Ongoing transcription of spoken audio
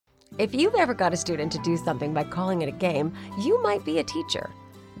If you've ever got a student to do something by calling it a game, you might be a teacher.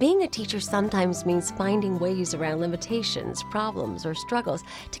 Being a teacher sometimes means finding ways around limitations, problems, or struggles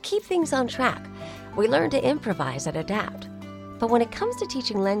to keep things on track. We learn to improvise and adapt. But when it comes to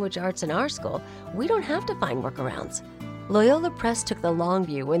teaching language arts in our school, we don't have to find workarounds. Loyola Press took the long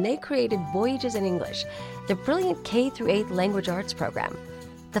view when they created Voyages in English, the brilliant K-8 language arts program.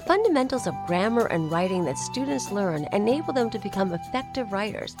 The fundamentals of grammar and writing that students learn enable them to become effective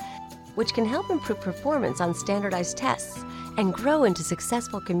writers, which can help improve performance on standardized tests and grow into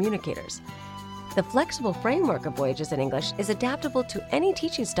successful communicators. The flexible framework of Voyages in English is adaptable to any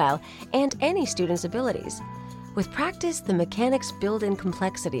teaching style and any student's abilities. With practice, the mechanics build in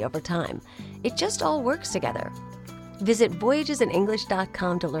complexity over time. It just all works together. Visit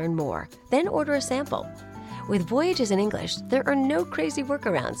voyagesinenglish.com to learn more, then order a sample. With Voyages in English, there are no crazy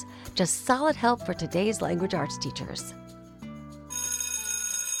workarounds, just solid help for today's language arts teachers.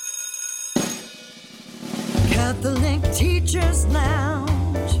 Catholic Teachers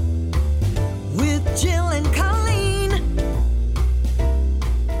Lounge with Jill and Colleen.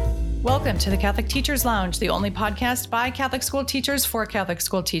 Welcome to the Catholic Teachers Lounge, the only podcast by Catholic school teachers for Catholic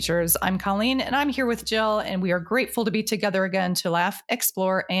school teachers. I'm Colleen, and I'm here with Jill, and we are grateful to be together again to laugh,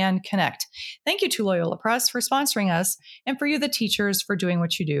 explore, and connect. Thank you to Loyola Press for sponsoring us, and for you, the teachers, for doing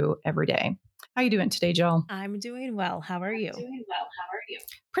what you do every day. How are you doing today, Jill? I'm doing well. How are you?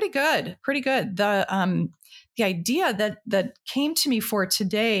 Pretty good. The idea that came to me for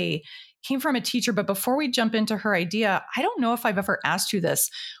today came from a teacher, but before we jump into her idea, I don't know if I've ever asked you this.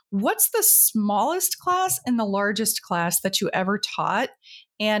 What's the smallest class and the largest class that you ever taught?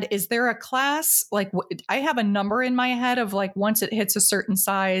 And is there a class, like I have a number in my head of like, once it hits a certain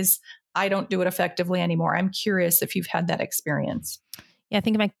size, I don't do it effectively anymore. I'm curious if you've had that experience. Yeah, I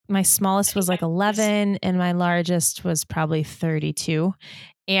think my smallest was like 11 and my largest was probably 32.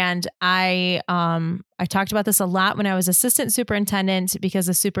 And I talked about this a lot when I was assistant superintendent, because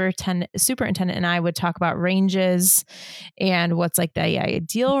the superintendent and I would talk about ranges and what's like the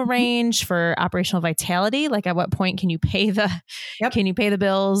ideal range for operational vitality. Like at what point can you pay the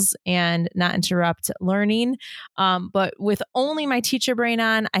bills and not interrupt learning? But with only my teacher brain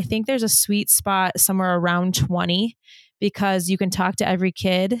on, I think there's a sweet spot somewhere around 20, because you can talk to every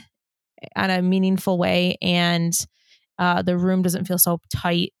kid in a meaningful way and the room doesn't feel so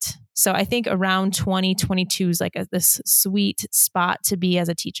tight. So I think around 20, 22 is like this sweet spot to be as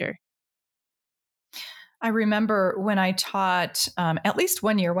a teacher. I remember when I taught, at least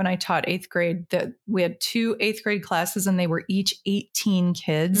one year when I taught 8th grade, that we had 2 8th grade classes and they were each 18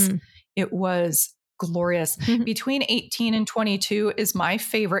 kids. It was glorious. Between 18 and 22 is my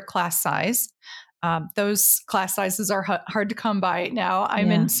favorite class size. Those class sizes are hard to come by now. I'm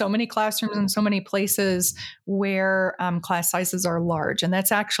in so many classrooms and so many places where class sizes are large. And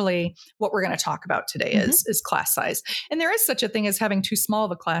that's actually what we're going to talk about today is class size. And there is such a thing as having too small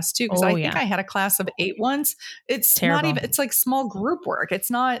of a class too. Because I think I had a class of 8 once. It's terrible. Not even, it's like small group work.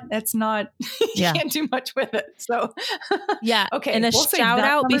 It's not, you can't do much with it. So, okay. And a shout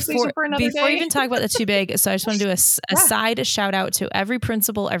out before we even talk about the too big. So I just want to do a side shout out to every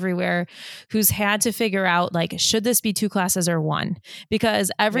principal everywhere who's had to figure out, like, should this be 2 classes or 1? Because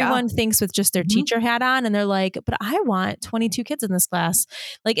everyone thinks with just their teacher hat on and they're like, but I want 22 kids in this class.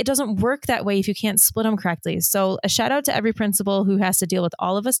 Like, it doesn't work that way if you can't split them correctly. So a shout out to every principal who has to deal with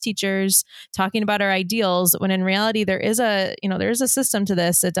all of us teachers talking about our ideals, when in reality, there is a system to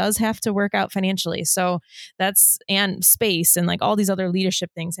this. It does have to work out financially. So and space and like all these other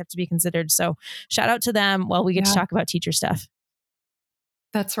leadership things have to be considered. So shout out to them while we get to talk about teacher stuff.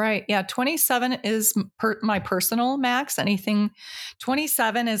 That's right. Yeah. 27 is my personal max.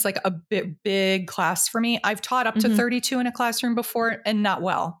 27 is like a big class for me. I've taught up to 32 in a classroom before and not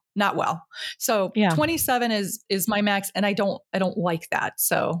well. So 27 is my max, and I don't like that.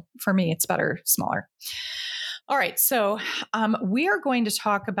 So for me, it's better smaller. All right. So we are going to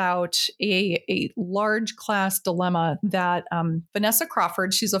talk about a large class dilemma that Vanessa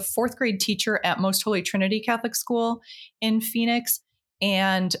Crawford, she's a 4th grade teacher at Most Holy Trinity Catholic School in Phoenix.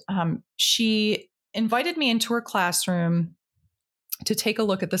 And she invited me into her classroom to take a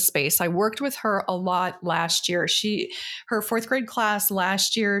look at the space. I worked with her a lot last year. Her 4th grade class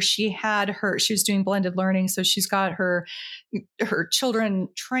last year, she was doing blended learning. So she's got her children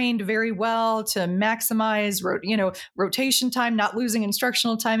trained very well to maximize, rotation time, not losing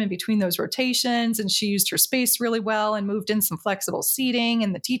instructional time in between those rotations. And she used her space really well and moved in some flexible seating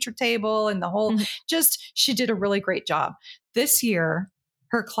and the teacher table and the whole, she did a really great job. This year,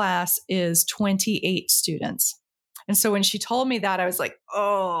 her class is 28 students. And so when she told me that, I was like,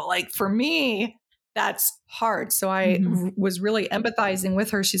 oh, like for me, that's hard. So I Mm-hmm. was really empathizing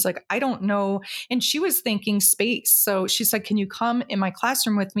with her. She's like, I don't know. And she was thinking space. So she said, can you come in my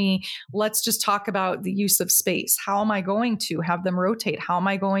classroom with me? Let's just talk about the use of space. How am I going to have them rotate? How am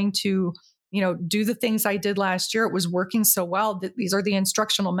I going to, do the things I did last year? It was working so well that these are the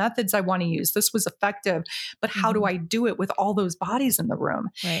instructional methods I want to use. This was effective, but how do I do it with all those bodies in the room?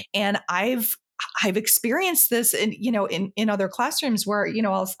 Right. And I've experienced this in other classrooms where,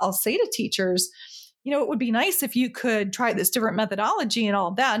 I'll say to teachers, it would be nice if you could try this different methodology and all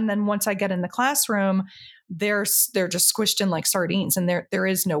of that. And then once I get in the classroom, they're just squished in like sardines, and there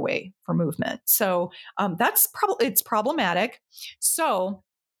is no way for movement. So it's problematic. So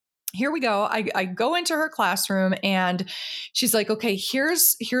here we go. I go into her classroom and she's like, okay,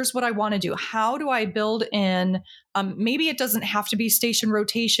 here's what I want to do. How do I build in, maybe it doesn't have to be station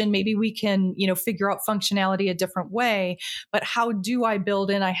rotation. Maybe we can, figure out functionality a different way, but how do I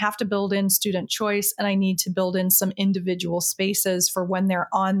build in? I have to build in student choice, and I need to build in some individual spaces for when they're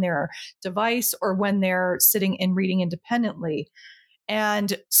on their device or when they're sitting and reading independently.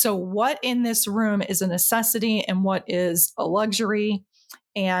 And so what in this room is a necessity and what is a luxury?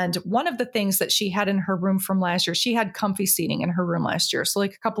 And one of the things that she had in her room from last year, she had comfy seating in her room last year. So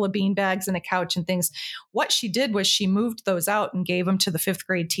like a couple of bean bags and a couch and things. What she did was she moved those out and gave them to the 5th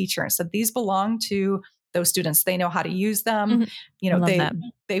grade teacher and said, these belong to those students. They know how to use them.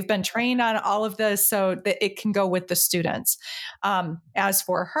 They've been trained on all of this so that it can go with the students. As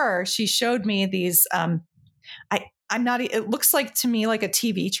for her, she showed me these, it looks like to me like a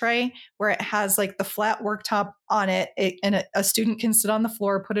TV tray where it has like the flat worktop on it, and a student can sit on the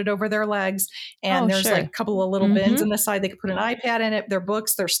floor, put it over their legs. And there's like a couple of little bins on the side. They could put an iPad in it, their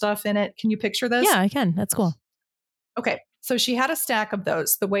books, their stuff in it. Can you picture this? Yeah, I can. That's cool. Okay. So she had a stack of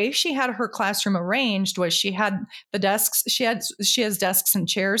those. The way she had her classroom arranged was she had the desks. She has desks and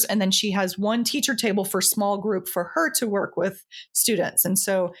chairs, and then she has one teacher table for small group for her to work with students. And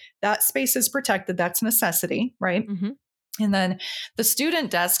so that space is protected. That's a necessity, right? Mm-hmm. And then the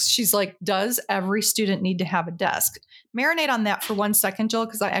student desks, she's like, does every student need to have a desk? Marinate on that for 1 second, Jill,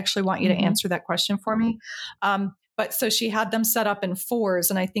 because I actually want you to answer that question for me. But so she had them set up in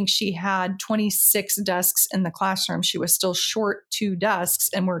 4s, and I think she had 26 desks in the classroom. She was still short 2 desks,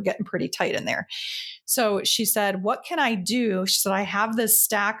 and we're getting pretty tight in there. So she said, what can I do? She said, I have this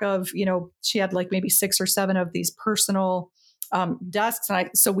stack of, she had like maybe 6 or 7 of these personal desks. And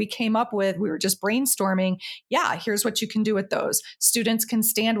so we were just brainstorming. Yeah, here's what you can do with those. Students can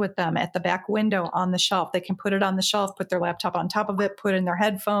stand with them at the back window on the shelf. They can put it on the shelf, put their laptop on top of it, put in their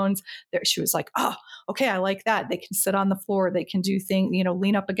headphones. She was like, oh, okay, I like that. They can sit on the floor. They can do things,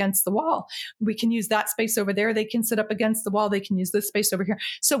 lean up against the wall. We can use that space over there. They can sit up against the wall. They can use this space over here.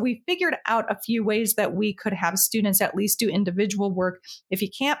 So we figured out a few ways that we could have students at least do individual work. If you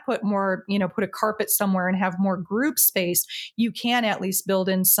can't put more, put a carpet somewhere and have more group space, you can at least build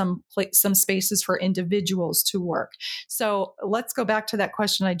in some spaces for individuals to work. So let's go back to that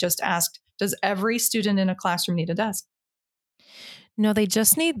question I just asked. Does every student in a classroom need a desk? No, they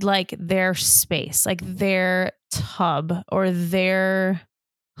just need like their space, like their tub or their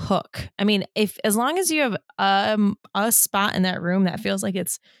hook. I mean, as long as you have a spot in that room that feels like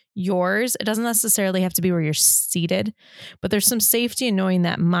it's yours, it doesn't necessarily have to be where you're seated, but there's some safety in knowing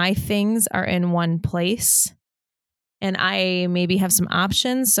that my things are in one place. And I maybe have some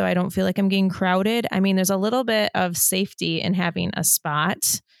options so I don't feel like I'm getting crowded. I mean, there's a little bit of safety in having a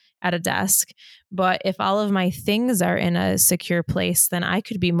spot at a desk, but if all of my things are in a secure place, then I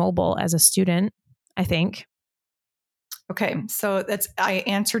could be mobile as a student, I think. Okay. So I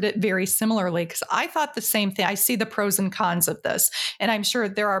answered it very similarly because I thought the same thing. I see the pros and cons of this. And I'm sure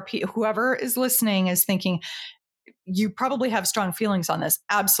there are whoever is listening is thinking, you probably have strong feelings on this.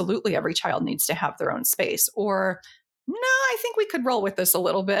 Absolutely. Every child needs to have their own space. Or no, I think we could roll with this a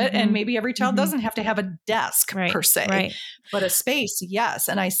little bit. And maybe every child doesn't have to have a desk per se, but a space. Yes.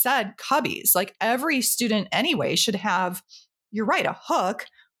 And I said cubbies, like every student anyway should have, you're right, a hook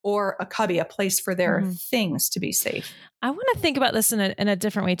or a cubby, a place for their things to be safe. I want to think about this in a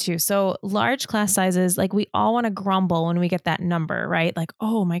different way too. So large class sizes, like we all want to grumble when we get that number, right? Like,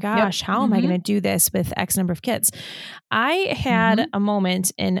 oh my gosh, how am I going to do this with X number of kids? I had a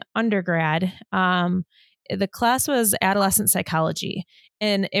moment in undergrad. The class was adolescent psychology,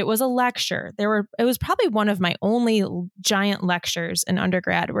 and it was a lecture. It was probably one of my only giant lectures in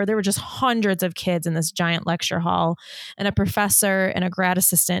undergrad where there were just hundreds of kids in this giant lecture hall and a professor and a grad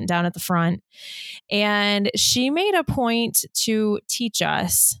assistant down at the front. And she made a point to teach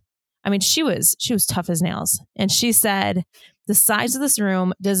us. I mean, she was tough as nails. And she said, the size of this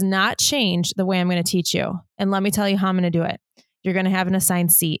room does not change the way I'm going to teach you. And let me tell you how I'm going to do it. You're going to have an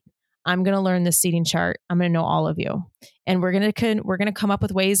assigned seat. I'm going to learn this seating chart. I'm going to know all of you. And we're going to come up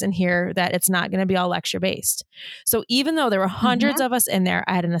with ways in here that it's not going to be all lecture based. So even though there were hundreds of us in there,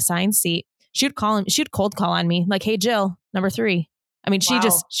 I had an assigned seat. She'd cold call on me like, "Hey, Jill, number 3." I mean, she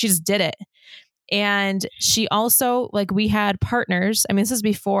just did it. And she also, like, we had partners. I mean, this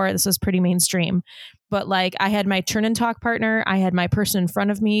was pretty mainstream, but like I had my turn and talk partner. I had my person in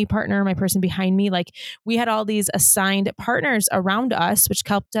front of me partner, my person behind me. Like we had all these assigned partners around us, which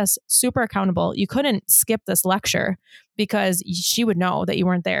kept us super accountable. You couldn't skip this lecture because she would know that you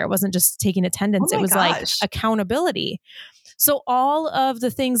weren't there. It wasn't just taking attendance. It was like accountability. So all of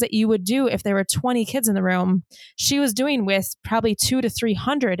the things that you would do if there were 20 kids in the room, she was doing with probably 200 to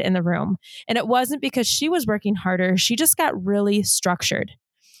 300 in the room. And it wasn't because she was working harder. She just got really structured.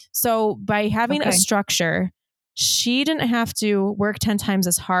 So by having a structure, she didn't have to work 10 times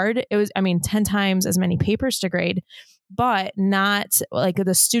as hard. It was, 10 times as many papers to grade, but not like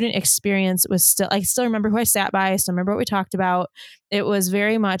the student experience was still, I still remember who I sat by. I still remember what we talked about. It was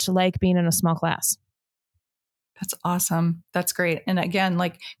very much like being in a small class. That's awesome. That's great. And again,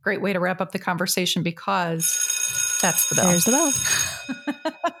 like great way to wrap up the conversation because that's the bell. There's the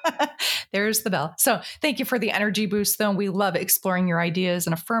bell. There's the bell. So thank you for the energy boost though. We love exploring your ideas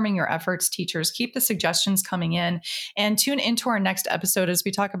and affirming your efforts. Teachers, keep the suggestions coming in and tune into our next episode as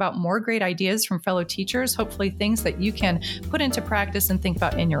we talk about more great ideas from fellow teachers, hopefully things that you can put into practice and think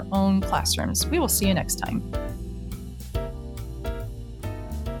about in your own classrooms. We will see you next time.